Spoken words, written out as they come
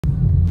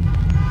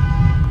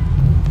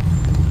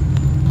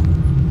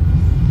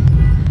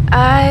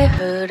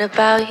understood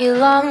about you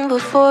long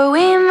before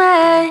we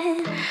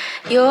met.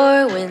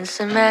 You're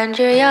winsome and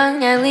you're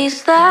young, at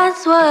least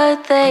that's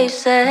what they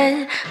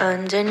said.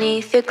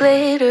 Underneath your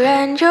glitter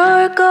and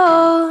your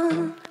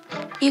gold,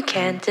 you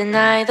can't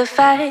deny the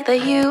fact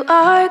that you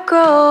are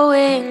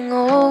growing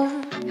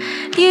old.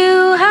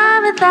 You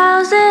have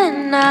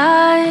 1,000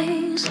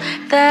 eyes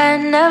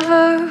that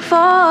never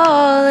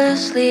fall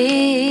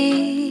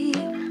asleep.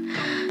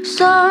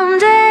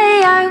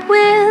 Someday I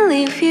will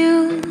leave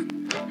you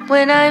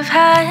when I've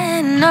had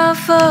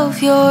enough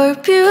of your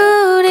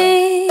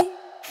beauty.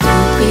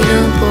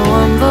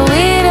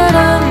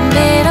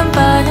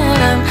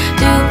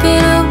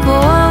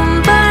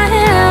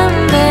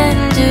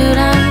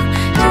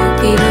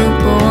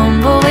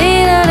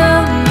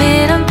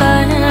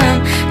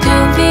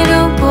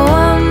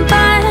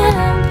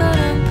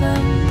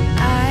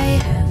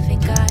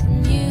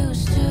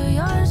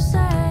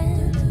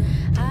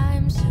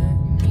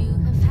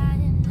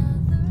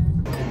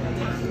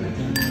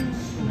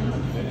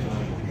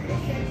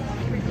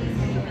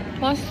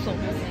 맛있어.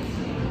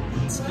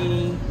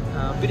 Skinny,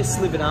 bit of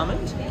slivered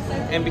almond,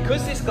 and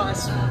because this guy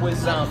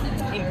was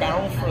in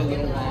barrel for a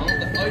little while,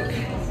 the oak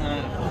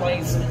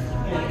plays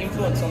an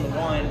influence on the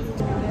wine.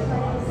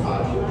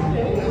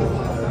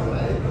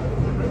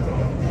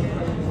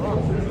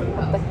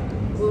 어때?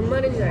 뭔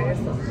말인지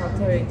알겠어.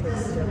 버터의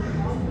텍스처.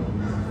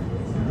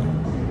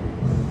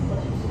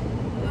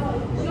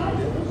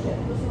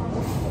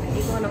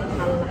 이거랑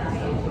달라.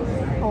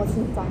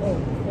 진짜?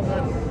 뭔가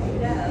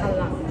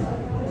달라.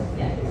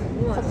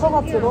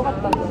 버터가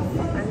들어갔다고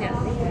했어? 아니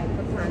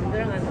버터 안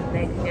들어갔는데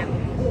그냥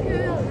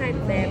표현할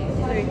때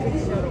버터의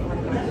텍스처로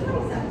간다.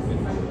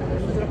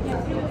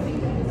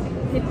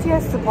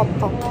 BTS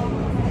버터.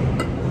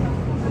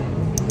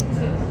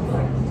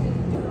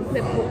 근데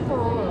버터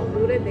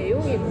노래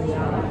내용이 뭐야?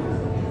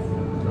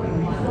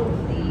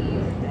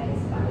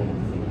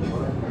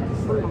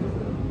 몰라.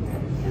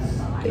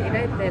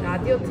 일할 때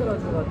라디오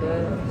틀어주거든.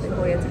 근데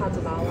거기에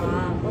자주 나와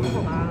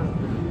버터가.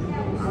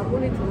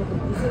 아무리 들어도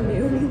무슨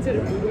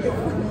내용인지를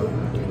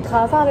모르겠어.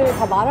 가사를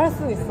다 말할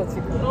수 있어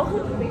지금.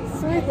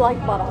 Sweet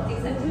like butter.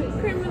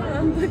 크리미널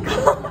안될까?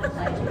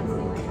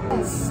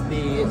 It's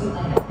the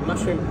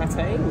mushroom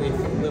pate with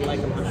Little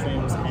Acre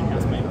mushrooms and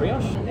house-made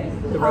brioche.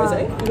 The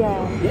rosé.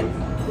 Yeah.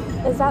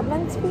 Is that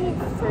meant to be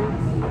fruit?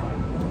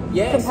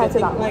 Yeah, so compared to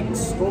think that like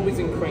strawberries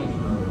and cream.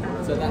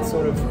 So that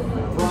sort of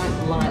bright,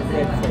 light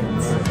red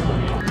fruits.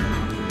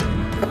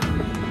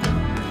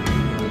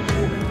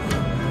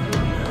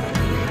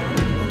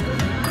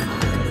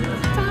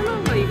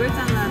 이걸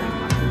잘라야 될 것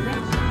같은데?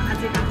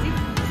 아직?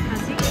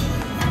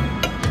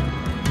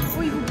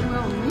 이거 뭐야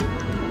언니?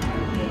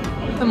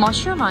 그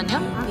머쉬룸 아니야?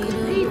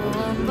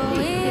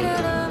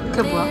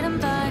 그게 뭐야?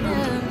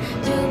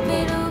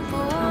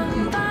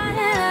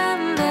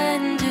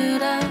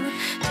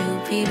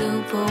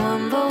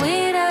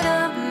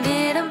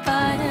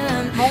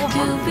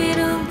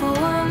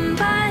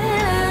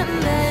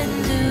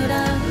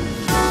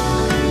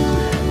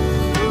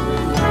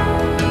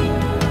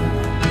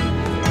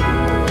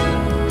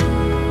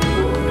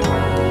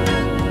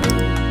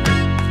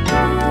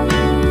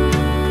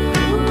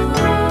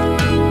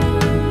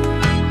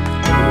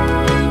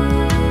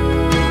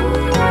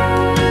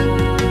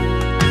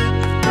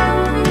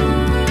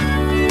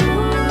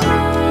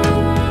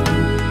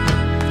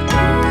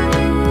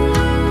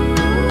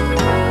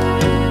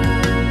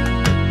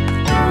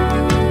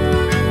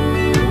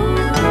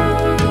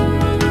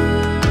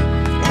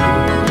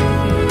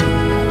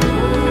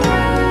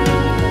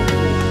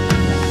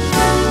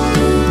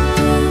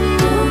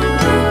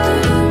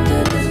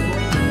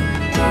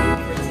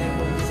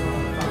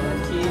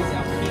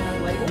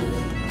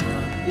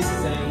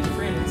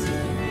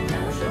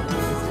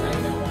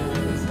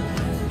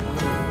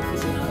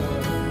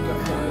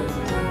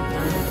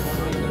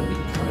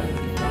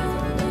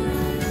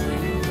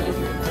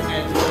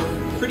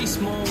 Pretty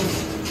small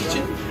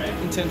kitchen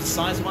in terms of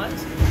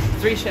size-wise.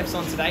 3 chefs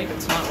on today, but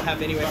tonight we'll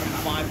have anywhere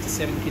from 5 to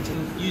 7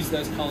 kitchens. Use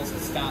those coals to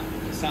start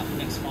the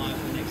next 5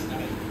 the next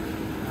day.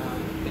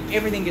 But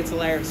everything gets a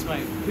layer of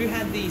smoke. Who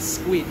had the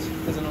squid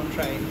as an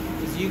entree? It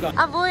was you guys.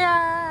 아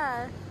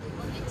뭐야?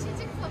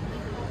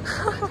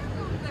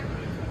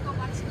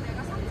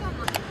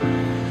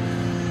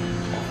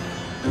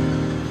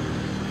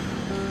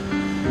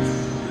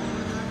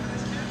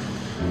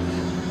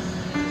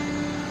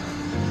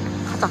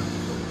 가자.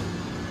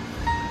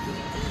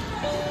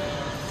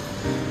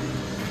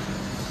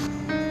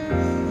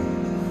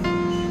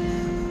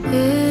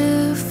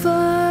 If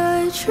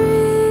a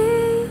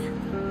tree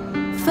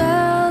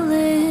fell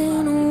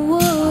in a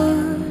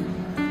wood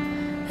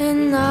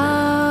and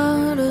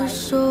not a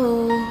soul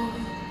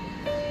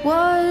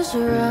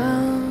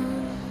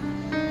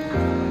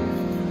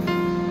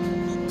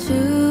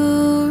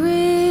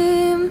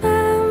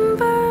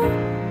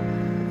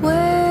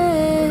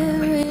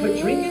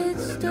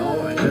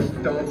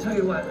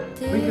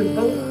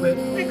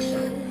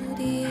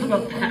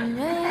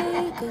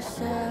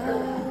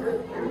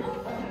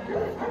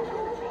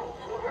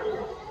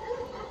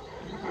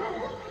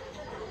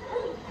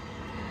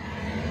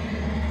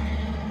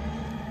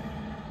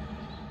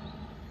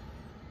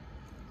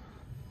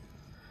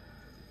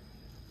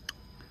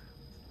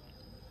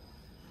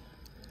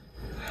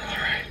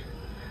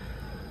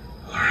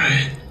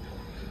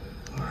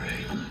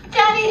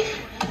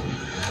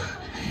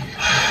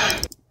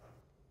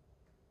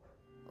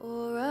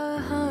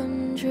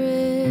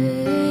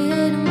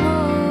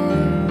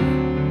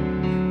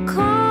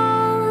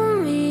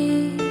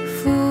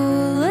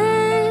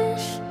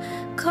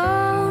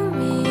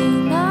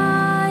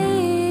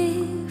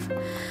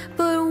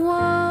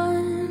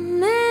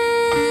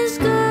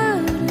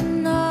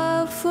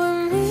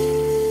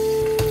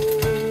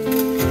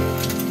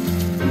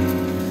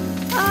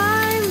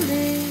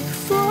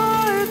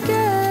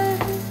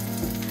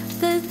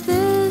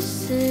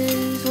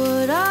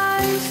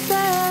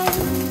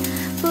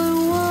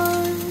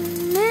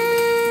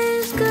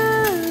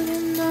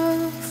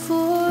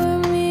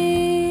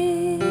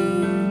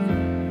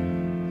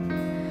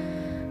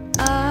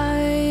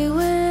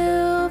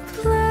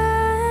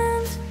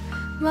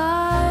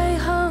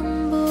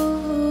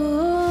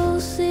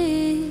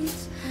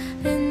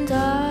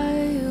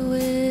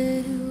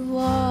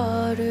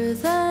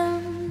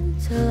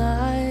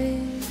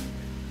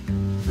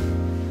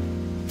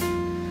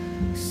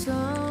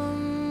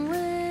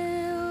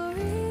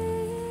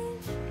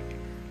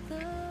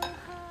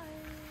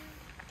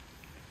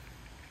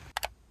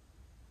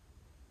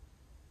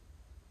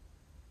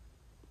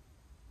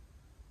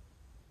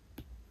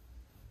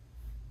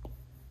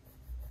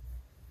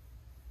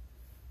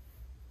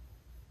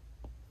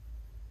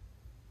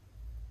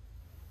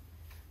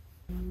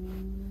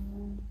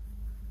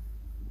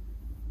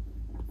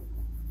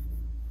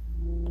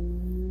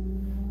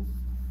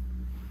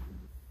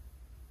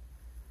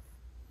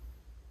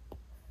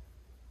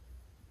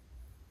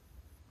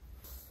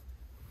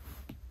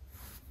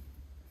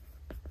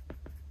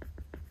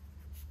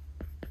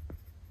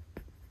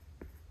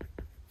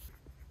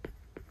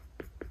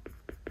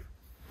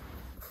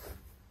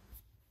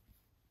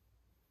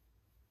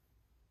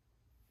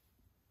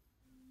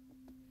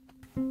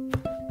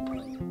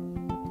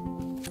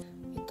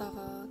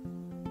이따가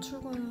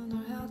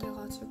출근을 해야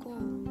돼가지고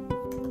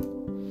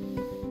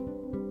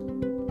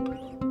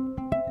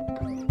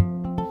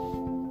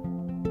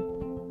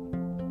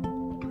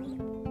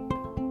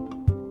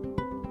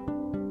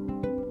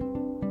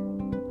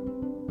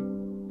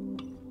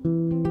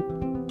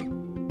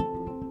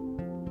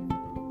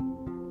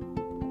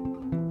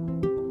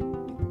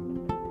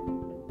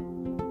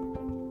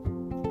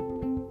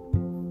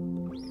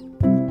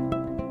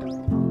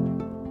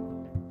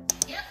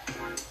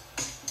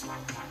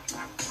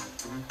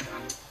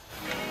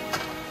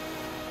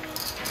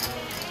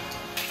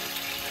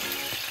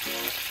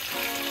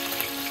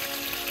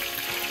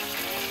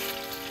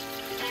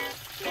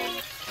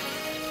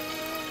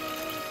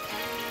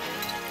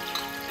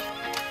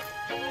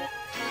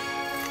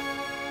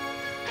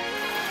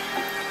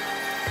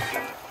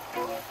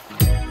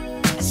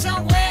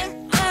somewhere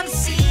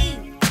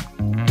unseen.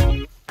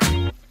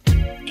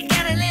 It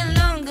got a little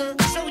longer,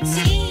 so it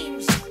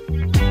seems.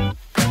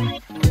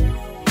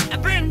 I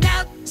burned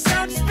out,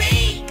 so to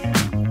speak.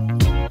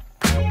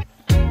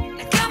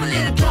 Now come a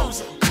little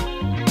closer.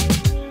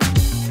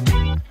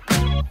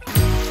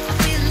 I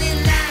feel a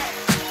little light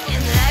in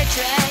the light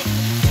track.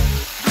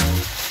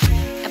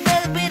 I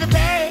felt a bit of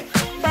bad,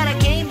 but I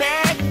came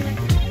back.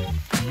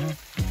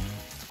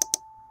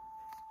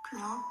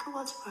 그냥 학교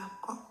가지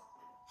말까?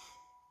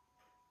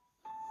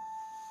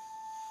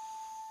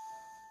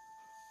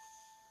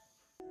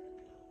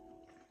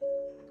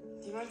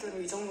 네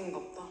말대로 이 정도인가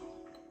보다.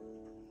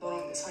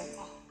 너랑 내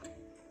사이가.